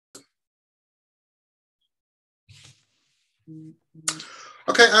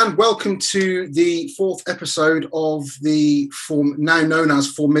Okay, and welcome to the fourth episode of the now known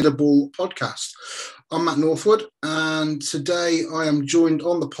as Formidabl Podcast. I'm Matt Northwood, and today I am joined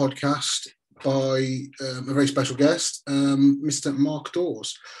on the podcast by a very special guest, Mr. Mark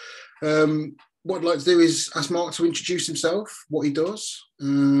Dawes. What I'd like to do is ask Mark to introduce himself, what he does,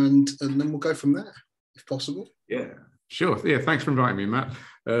 and then we'll go from there, if possible. Yeah, sure. Yeah, thanks for inviting me, Matt.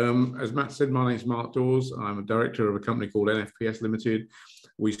 As Matt said, my name is Mark Dawes. I'm a director of a company called NFPS Limited.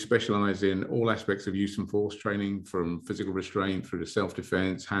 We specialise in all aspects of use and force training, from physical restraint through to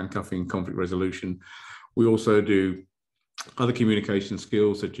self-defence, handcuffing, conflict resolution. We also do other communication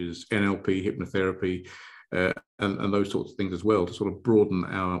skills such as NLP, hypnotherapy, and those sorts of things as well, to sort of broaden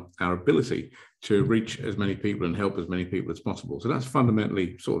our ability to reach as many people and help as many people as possible. So that's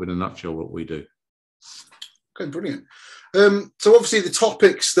fundamentally, sort of in a nutshell, what we do. Okay, brilliant. So obviously the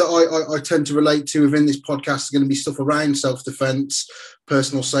topics that I tend to relate to within this podcast are going to be stuff around self-defence,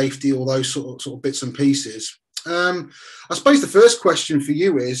 personal safety, all those sort of bits and pieces. I suppose the first question for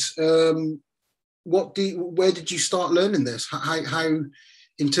you is, where did you start learning this? How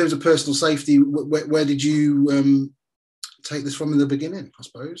in terms of personal safety, where did you take this from in the beginning, I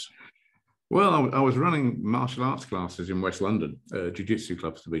suppose? Well, I was running martial arts classes in West London, jiu-jitsu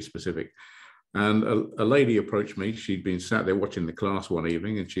clubs to be specific. And a lady approached me. She'd been sat there watching the class one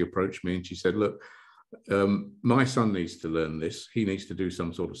evening, and she approached me and she said, look, my son needs to learn this. He needs to do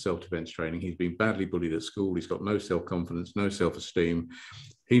some sort of self-defense training. He's been badly bullied at school. He's got no self-confidence, no self-esteem.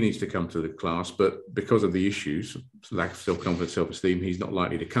 He needs to come to the class, but because of the issues, lack of self-confidence, self-esteem, he's not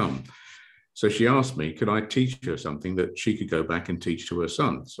likely to come. So she asked me, could I teach her something that she could go back and teach to her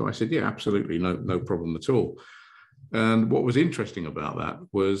son? So I said, yeah, absolutely, no problem at all. And what was interesting about that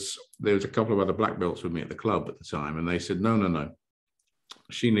was there was a couple of other black belts with me at the club at the time, and they said, no.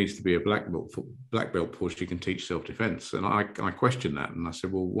 She needs to be a black belt before she can teach self-defense. And I questioned that, and I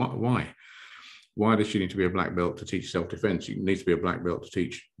said, well, why? Why does she need to be a black belt to teach self-defense? She needs to be a black belt to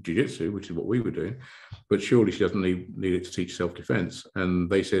teach jiu-jitsu, which is what we were doing, but surely she doesn't need it to teach self-defense. And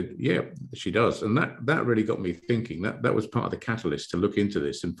they said, yeah, she does. And that really got me thinking. That was part of the catalyst to look into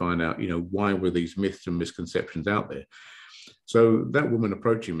this and find out, why were these myths and misconceptions out there? So that woman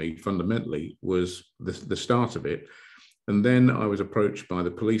approaching me fundamentally was the start of it. And then I was approached by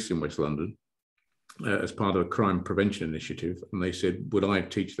the police in West London as part of a crime prevention initiative. And they said, would I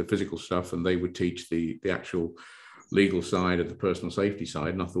teach the physical stuff and they would teach the actual legal side of the personal safety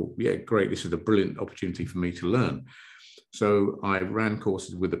side? And I thought, yeah, great. This is a brilliant opportunity for me to learn. So I ran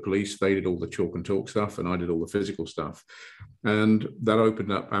courses with the police. They did all the chalk and talk stuff, and I did all the physical stuff. And that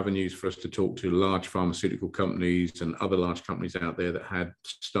opened up avenues for us to talk to large pharmaceutical companies and other large companies out there that had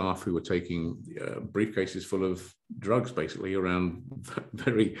staff who were taking briefcases full of drugs, basically, around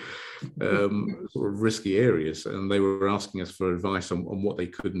very sort of risky areas. And they were asking us for advice on what they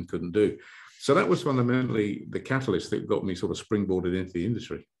could and couldn't do. So that was fundamentally the catalyst that got me sort of springboarded into the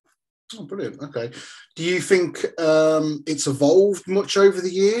industry. Oh, brilliant. Okay. Do you think it's evolved much over the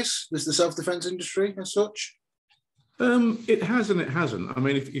years, the self-defense industry as such? It has and it hasn't. I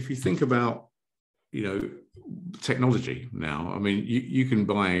mean, if you think about, technology now, I mean, you can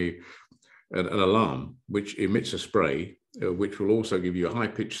buy an alarm which emits a spray, which will also give you a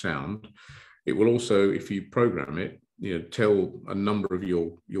high-pitched sound. It will also, if you program it, tell a number of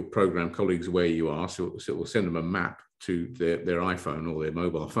your program colleagues where you are. So it will send them a map to their iPhone or their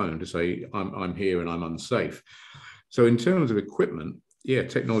mobile phone to say, I'm here and I'm unsafe. So in terms of equipment, yeah,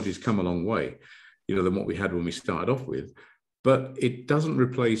 technology's come a long way, than what we had when we started off with. But it doesn't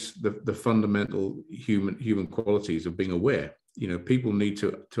replace the fundamental human qualities of being aware. People need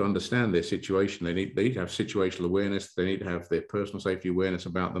to understand their situation. They need to have situational awareness. They need to have their personal safety awareness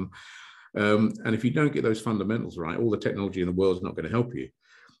about them. And if you don't get those fundamentals right, all the technology in the world is not going to help you.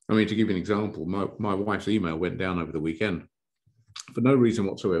 I mean, to give you an example, my wife's email went down over the weekend for no reason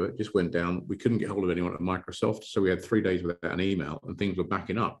whatsoever. It just went down. We couldn't get hold of anyone at Microsoft, so we had 3 days without an email, and things were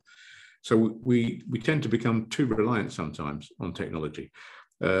backing up. So we tend to become too reliant sometimes on technology.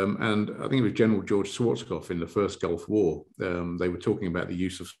 And I think it was General George Schwarzkopf in the first Gulf War. They were talking about the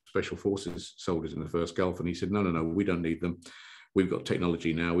use of special forces soldiers in the first Gulf, and he said, no, we don't need them. We've got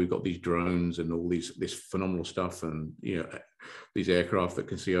technology now. We've got these drones and all this phenomenal stuff, and these aircraft that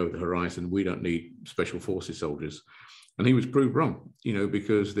can see over the horizon. We don't need special forces soldiers. And he was proved wrong,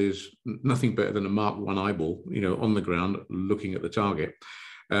 because there's nothing better than a Mark I eyeball, on the ground looking at the target.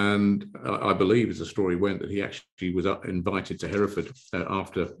 And I believe, as the story went, that he actually was invited to Hereford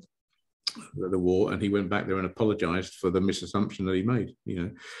after the war, and he went back there and apologized for the misassumption that he made.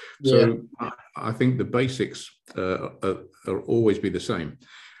 So I think the basics are always be the same.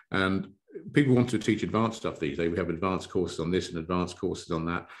 And people want to teach advanced stuff these days. We have advanced courses on this and advanced courses on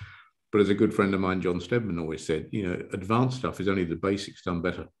that. But as a good friend of mine, John Stedman, always said, advanced stuff is only the basics done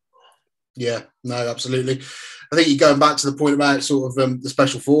better. Yeah, no, absolutely. I think you're going back to the point about sort of the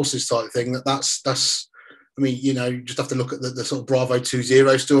special forces type thing. That's. I mean, you just have to look at the sort of Bravo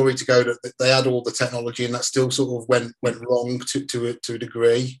 2-0 story to go that they had all the technology and that still sort of went wrong to a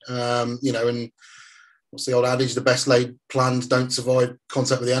degree. And what's the old adage? The best laid plans don't survive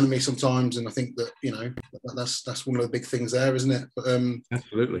contact with the enemy sometimes. And I think that that's one of the big things there, isn't it? But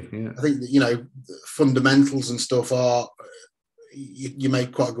absolutely, yeah. I think that fundamentals and stuff are. You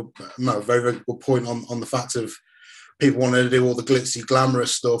made quite a very, very good point on the fact of people wanting to do all the glitzy,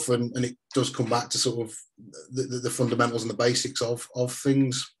 glamorous stuff, and it does come back to sort of the fundamentals and the basics of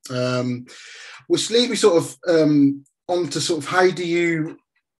things. Which leads me sort of on to sort of how do you,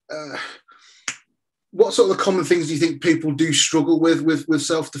 what sort of the common things do you think people do struggle with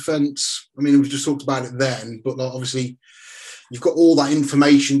self-defense? I mean, we've just talked about it then, but obviously you've got all that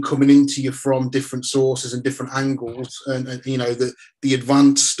information coming into you from different sources and different angles, and the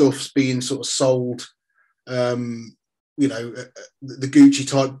advanced stuff's being sort of sold, the Gucci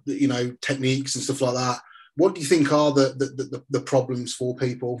type, techniques and stuff like that. What do you think are the problems for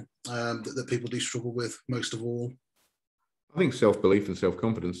people that people do struggle with most of all? I think self-belief and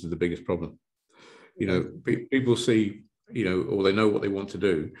self-confidence is the biggest problem. People see, or they know what they want to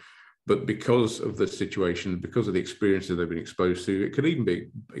do, but because of the situation, because of the experiences they've been exposed to, it could even be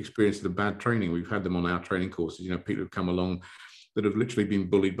experiences of bad training. We've had them on our training courses. People have come along that have literally been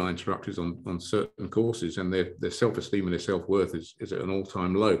bullied by instructors on certain courses, and their self-esteem and their self-worth is at an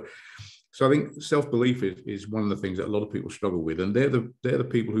all-time low. So I think self-belief is one of the things that a lot of people struggle with, and they're the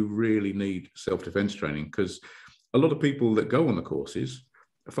people who really need self-defense training, because a lot of people that go on the courses,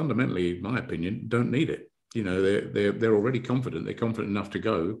 fundamentally, in my opinion, don't need it. They're already confident. They're confident enough to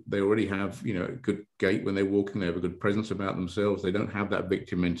go. They already have, a good gait when they're walking. They have a good presence about themselves. They don't have that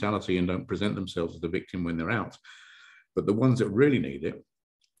victim mentality and don't present themselves as the victim when they're out. But the ones that really need it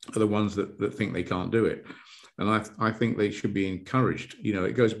are the ones that think they can't do it. And I think they should be encouraged.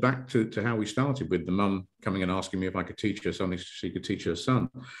 It goes back to how we started with the mum coming and asking me if I could teach her something so she could teach her son.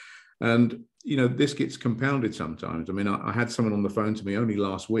 And, this gets compounded sometimes. I mean, I had someone on the phone to me only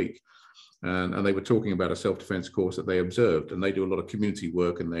last week, and they were talking about a self-defense course that they observed, and they do a lot of community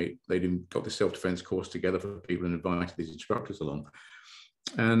work, and they got this self-defense course together for people and invited these instructors along.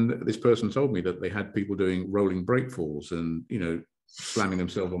 And this person told me that they had people doing rolling break falls and, slamming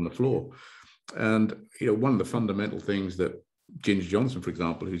themselves on the floor. And, one of the fundamental things that Ginge Johnson, for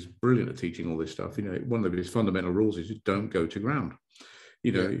example, who's brilliant at teaching all this stuff, one of his fundamental rules is you don't go to ground.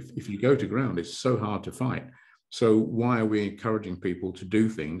 If you go to ground, it's so hard to fight. So why are we encouraging people to do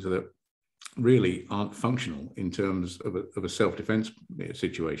things that really aren't functional in terms of a self-defense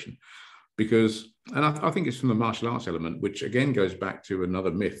situation? Because, and I think it's from the martial arts element, which again goes back to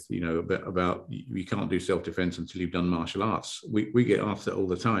another myth, about you can't do self-defense until you've done martial arts. We get asked that all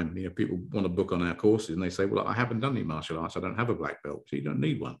the time. People want to book on our courses and they say, well, I haven't done any martial arts. I don't have a black belt. So you don't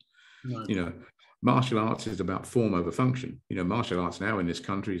need one. No. Martial arts is about form over function. Martial arts now in this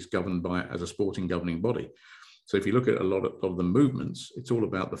country is governed as a sporting governing body. So if you look at a lot of the movements, it's all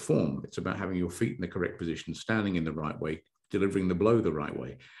about the form. It's about having your feet in the correct position, standing in the right way, delivering the blow the right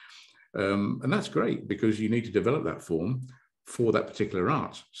way. And that's great, because you need to develop that form for that particular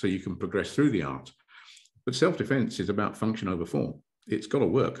art so you can progress through the art. But self-defense is about function over form. It's got to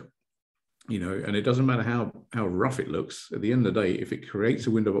work, and it doesn't matter how rough it looks. At the end of the day, if it creates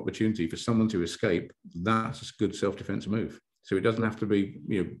a window of opportunity for someone to escape, that's a good self-defense move. So it doesn't have to be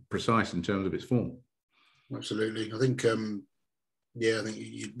precise in terms of its form. Absolutely. I think, I think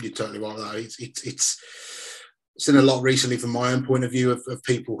you're totally right with that. It's seen a lot recently from my own point of view of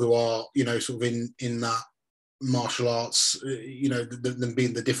people who are, sort of in that martial arts, them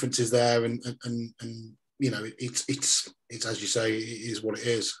being the differences there, and it's as you say, it is what it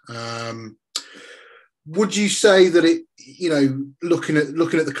is. Would you say that it, looking at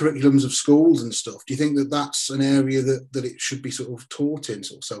the curriculums of schools and stuff, do you think that that's an area that it should be sort of taught in,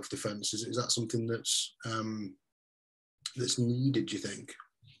 sort of self-defense? Is that something that's needed, do you think?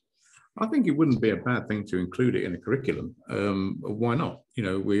 I think it wouldn't be a bad thing to include it in a curriculum. Why not?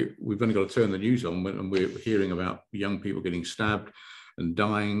 We've only got to turn the news on and we're hearing about young people getting stabbed and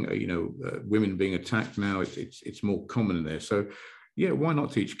dying. Women being attacked now. It's more common in there. So, yeah, why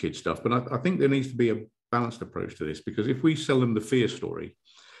not teach kids stuff? But I think there needs to be a balanced approach to this, because if we sell them the fear story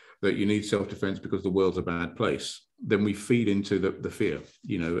that you need self-defense because the world's a bad place, then we feed into the fear.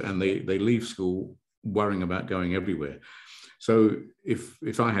 And they leave school worrying about going everywhere. So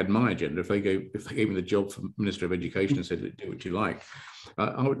if I had my agenda, if they gave me the job for Minister of Education and said, do what you like,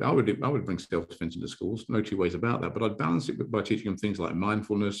 I would bring self-defense into schools, no two ways about that. But I'd balance it by teaching them things like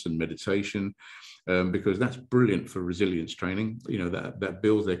mindfulness and meditation, because that's brilliant for resilience training. That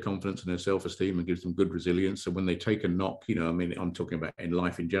builds their confidence and their self-esteem and gives them good resilience. So when they take a knock, I'm talking about in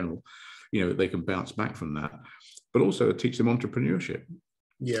life in general, they can bounce back from that. But also teach them entrepreneurship.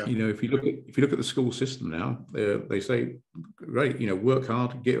 Yeah. If you look at the school system now, they say, great, work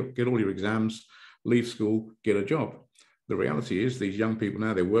hard, get all your exams, leave school, get a job. The reality is these young people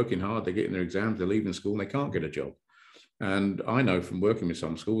now, they're working hard, they're getting their exams, they're leaving school and they can't get a job. And I know from working with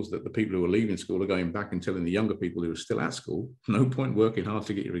some schools that the people who are leaving school are going back and telling the younger people who are still at school, no point working hard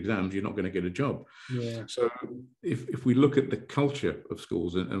to get your exams, you're not going to get a job. Yeah. So if we look at the culture of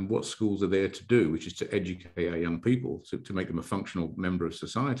schools and what schools are there to do, which is to educate our young people, to make them a functional member of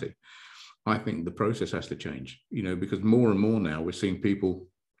society, I think the process has to change, because more and more now we're seeing people,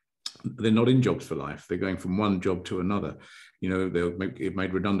 they're not in jobs for life. They're going from one job to another. They'll make it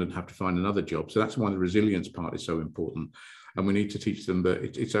made redundant, have to find another job. So that's why the resilience part is so important. And we need to teach them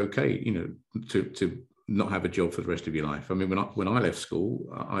that it's okay, to not have a job for the rest of your life. I mean, when I left school,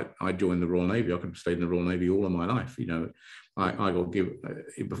 I joined the Royal Navy. I could have stayed in the Royal Navy all of my life. I got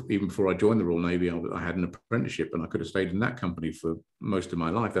even before I joined the Royal Navy, I had an apprenticeship and I could have stayed in that company for most of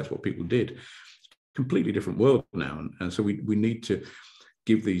my life. That's what people did. Completely different world now. And so we need to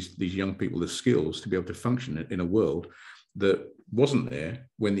give these young people the skills to be able to function in a world that wasn't there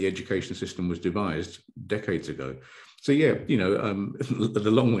when the education system was devised decades ago. So yeah,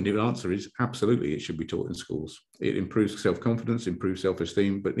 the long-winded answer is absolutely it should be taught in schools. It improves self-confidence, improves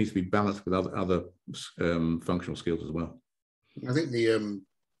self-esteem, but it needs to be balanced with other functional skills as well. I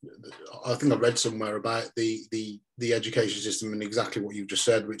think I read somewhere about the education system and exactly what you've just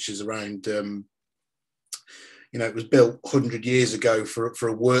said, which is around it was built 100 years ago for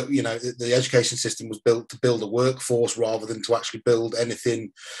a work, the education system was built to build a workforce rather than to actually build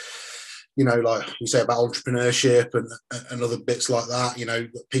anything, like you say about entrepreneurship and other bits like that,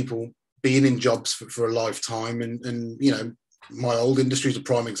 people being in jobs for a lifetime. And my old industry is a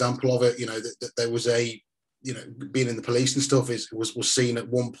prime example of it, that there was being in the police and stuff was seen at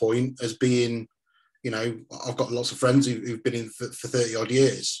one point as being, I've got lots of friends who've been in for 30 odd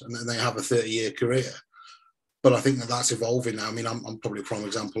years and then they have a 30-year career. But I think that's evolving now. I mean, I'm probably a prime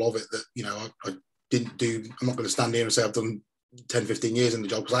example of it that, I didn't do, I'm not going to stand here and say I've done 10, 15 years in the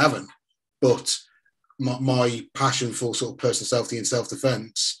job because I haven't. But my passion for sort of personal safety and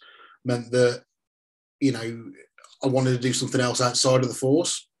self-defense meant that, I wanted to do something else outside of the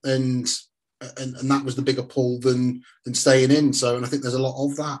force. And that was the bigger pull than staying in. So, and I think there's a lot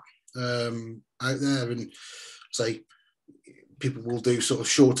of that out there. And say, people will do sort of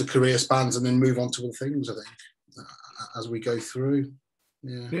shorter career spans and then move on to other things, I think, as we go through.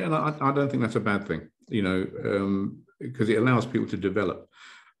 Yeah, and I don't think that's a bad thing, because it allows people to develop.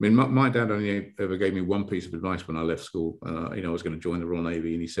 I mean, my dad only ever gave me one piece of advice when I left school. I was going to join the Royal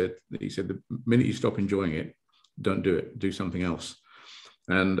Navy, and he said, the minute you stop enjoying it, don't do it, do something else.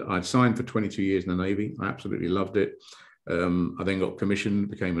 And I'd signed for 22 years in the Navy. I absolutely loved it. I then got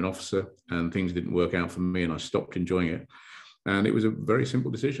commissioned, became an officer, and things didn't work out for me, and I stopped enjoying it. And it was a very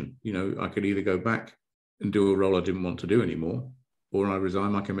simple decision. I could either go back and do a role I didn't want to do anymore, or I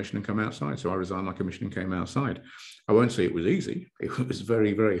resign my commission and come outside. So I resigned my commission and came outside. I won't say it was easy. It was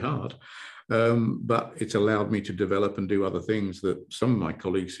very, very hard. But it's allowed me to develop and do other things that some of my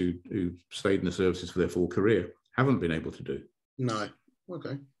colleagues who stayed in the services for their full career haven't been able to do. No.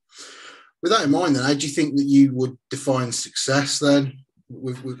 Okay. With that in mind, then, how do you think that you would define success then,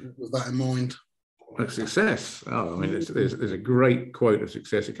 with that in mind? Success. Oh, I mean, there's a great quote of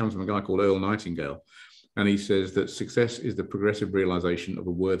success. It comes from a guy called Earl Nightingale. And he says that success is the progressive realization of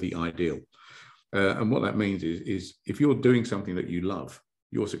a worthy ideal. And what that means is if you're doing something that you love,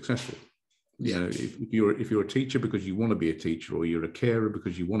 you're successful. If you're a teacher because you want to be a teacher, or you're a carer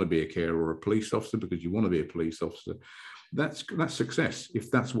because you want to be a carer, or a police officer because you want to be a police officer, that's success. If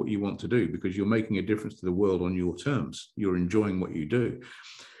that's what you want to do, because you're making a difference to the world on your terms, you're enjoying what you do.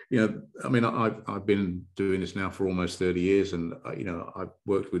 I mean, I've been doing this now for almost 30 years, and I've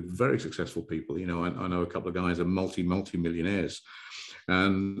worked with very successful people. I know a couple of guys are multi-millionaires,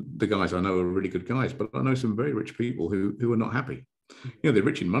 and the guys I know are really good guys. But I know some very rich people who are not happy. They're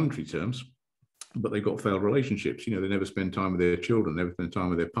rich in monetary terms, but they've got failed relationships. They never spend time with their children, never spend time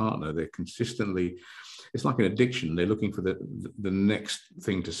with their partner. They're consistently, it's like an addiction. They're looking for the next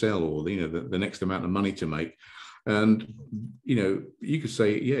thing to sell, or the next amount of money to make. And you could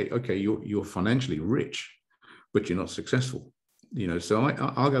say, yeah, okay, you're financially rich, but you're not successful. So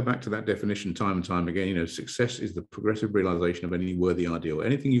I'll go back to that definition time and time again. Success is the progressive realization of any worthy ideal,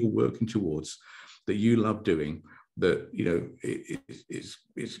 anything you're working towards that you love doing, that,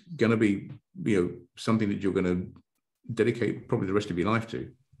 it's going to be, something that you're going to dedicate probably the rest of your life to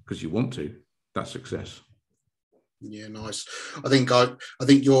because you want to. That's success. Yeah, nice. I think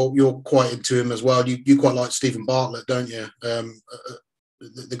you're quite into him as well. You quite like Stephen Bartlett, don't you?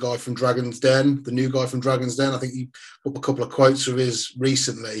 The guy from Dragon's Den, the new guy from Dragon's Den. I think you put a couple of quotes of his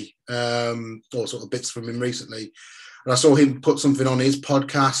recently, or sort of bits from him recently. And I saw him put something on his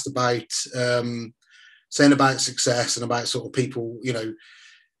podcast about saying about success and about sort of people, I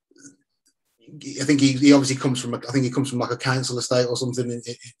think he obviously comes from like a council estate or something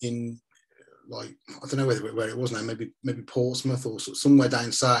in like, I don't know where it was now, maybe Portsmouth or somewhere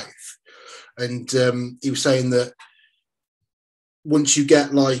down south. And he was saying that once you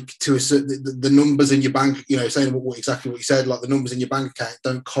get like to a certain, the numbers in your bank, saying exactly what you said, like the numbers in your bank account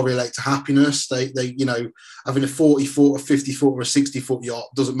don't correlate to happiness. They having a 40-foot, a 50-foot or a 60-foot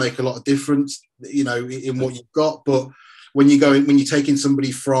yacht doesn't make a lot of difference, in what you've got. But when you're taking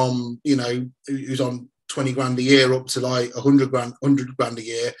somebody from, who's on 20 grand a year up to like 100 grand a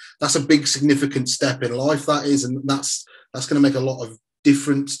year, that's a big significant step in life, that is. And that's going to make a lot of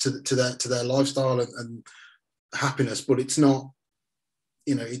difference to their lifestyle and happiness. But it's not,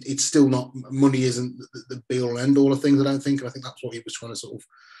 it's still not, money isn't the be all and end all of things, I don't think. And I think that's what he was trying to sort of,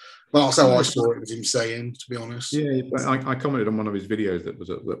 well, that's how I saw it, was him saying, to be honest. Yeah, I commented on one of his videos that was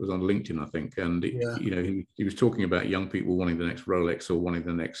on LinkedIn, I think, and he was talking about young people wanting the next Rolex or wanting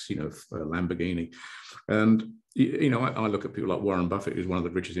the next, Lamborghini. And, I look at people like Warren Buffett, who's one of the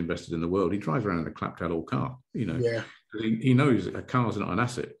richest investors in the world. He drives around in a clapped out old car, Yeah. He knows a car's not an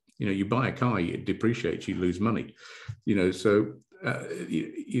asset. You buy a car, it depreciates, you lose money, so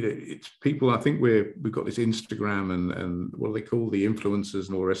it's people. I think we've got this Instagram and what do they call the influencers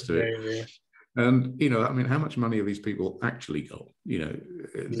and all the rest of it. Yeah. And how much money have these people actually got?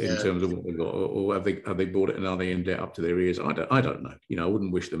 In terms of what they've got, or have they bought it and are they in debt up to their ears? I don't know. I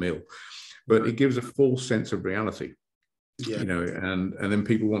wouldn't wish them ill, but it gives a false sense of reality. Yeah. And then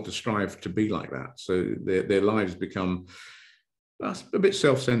people want to strive to be like that, so their lives become that's a bit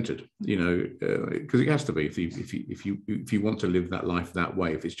self-centered, because it has to be. If you want to live that life that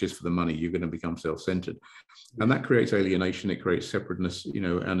way, if it's just for the money, you're going to become self-centered, and that creates alienation. It creates separateness,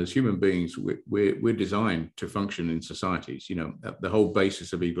 and as human beings, we're designed to function in societies. The whole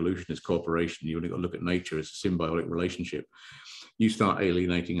basis of evolution is cooperation. You only got to look at nature as a symbiotic relationship. You start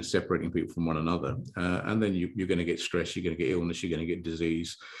alienating and separating people from one another, and then you're going to get stress, you're going to get illness, you're going to get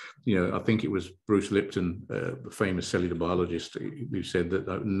disease. I think it was Bruce Lipton, the famous cellular biologist, who said that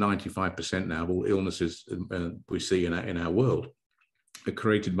 95% now of all illnesses we see in our world are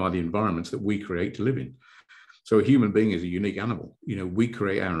created by the environments that we create to live in. So a human being is a unique animal. We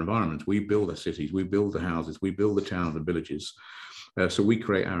create our environments, we build our cities, we build the houses, we build the towns and villages. So we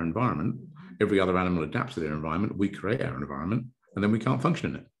create our environment. Every other animal adapts to their environment. We create our environment. And then we can't function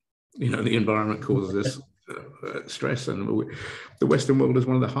in it. The environment causes us stress, and the Western world is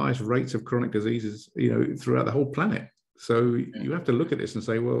one of the highest rates of chronic diseases, throughout the whole planet. So you have to look at this and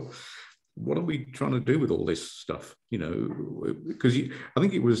say, well, what are we trying to do with all this stuff? Because I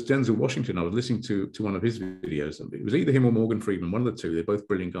think it was Denzel Washington. I was listening to one of his videos, and it was either him or Morgan Freeman, one of the two. They're both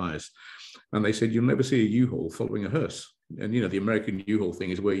brilliant guys, and they said you'll never see a U-Haul following a hearse. And the American U-Haul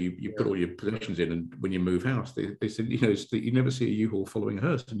thing is where you put all your possessions in, and when you move house, they said you never see a U-Haul following a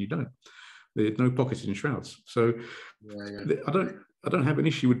hearse, and you don't. There's no pockets in shrouds. So I don't have an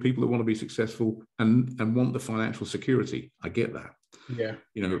issue with people that want to be successful and want the financial security. I get that. Yeah.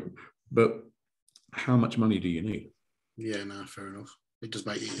 But how much money do you need? Yeah, no, fair enough. It does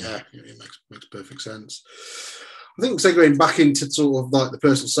make it makes perfect sense. I think segueing back into sort of like the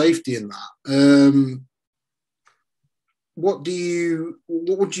personal safety in that. What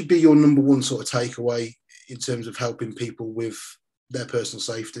would you be your number one sort of takeaway in terms of helping people with their personal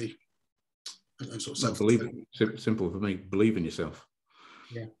safety and sort of simple for me, believe in yourself.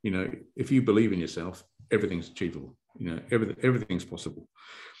 Yeah. If you believe in yourself, everything's achievable. Everything's possible.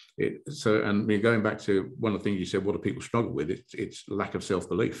 Going back to one of the things you said, what do people struggle with? It's lack of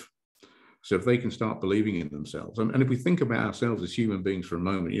self-belief. So if they can start believing in themselves, and if we think about ourselves as human beings for a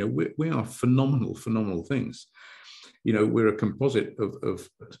moment, we are phenomenal things. We're a composite of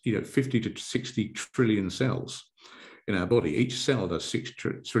 50 to 60 trillion cells in our body. Each cell does 6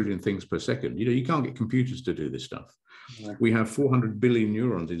 trillion things per second. You can't get computers to do this stuff. Yeah. We have 400 billion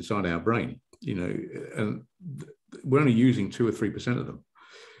neurons inside our brain, and we're only using 2 or 3% of them.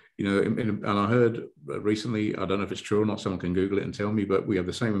 And I heard recently, I don't know if it's true or not, someone can Google it and tell me, but we have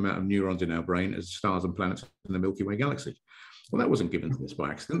the same amount of neurons in our brain as stars and planets in the Milky Way galaxy. Well, that wasn't given to us by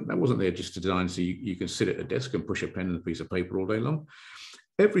accident. That wasn't there just to design so you can sit at a desk and push a pen and a piece of paper all day long.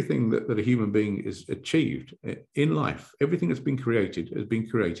 Everything that a human being is achieved in life, everything that's been created has been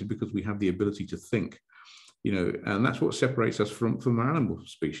created because we have the ability to think, and that's what separates us from our animal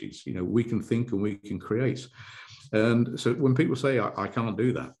species. We can think and we can create. And so when people say, I can't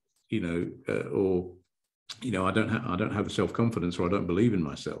do that, or I don't have the self-confidence, or I don't believe in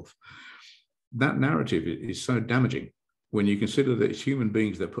myself, that narrative is so damaging when you consider that it's human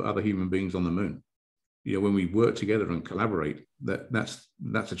beings that put other human beings on the moon. When we work together and collaborate, that's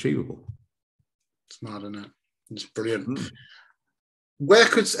achievable. It's mad, isn't it? It's brilliant. Where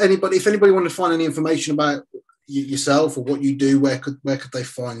could anybody, if anybody wanted to find any information about yourself or what you do, where could they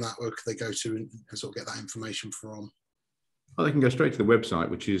find that? Where could they go to and sort of get that information from? Well, they can go straight to the website,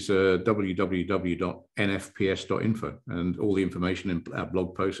 which is www.nfps.info, and all the information and our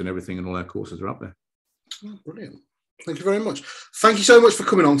blog posts and everything and all our courses are up there. Oh, brilliant. Thank you very much. Thank you so much for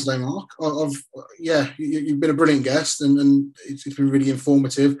coming on today, Mark. You've been a brilliant guest, and it's been really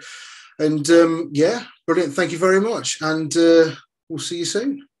informative. And brilliant. Thank you very much. And we'll see you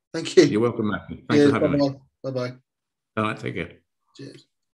soon. Thank you. You're welcome, Matthew. Thanks for having me. Bye-bye. All right, take care. Cheers.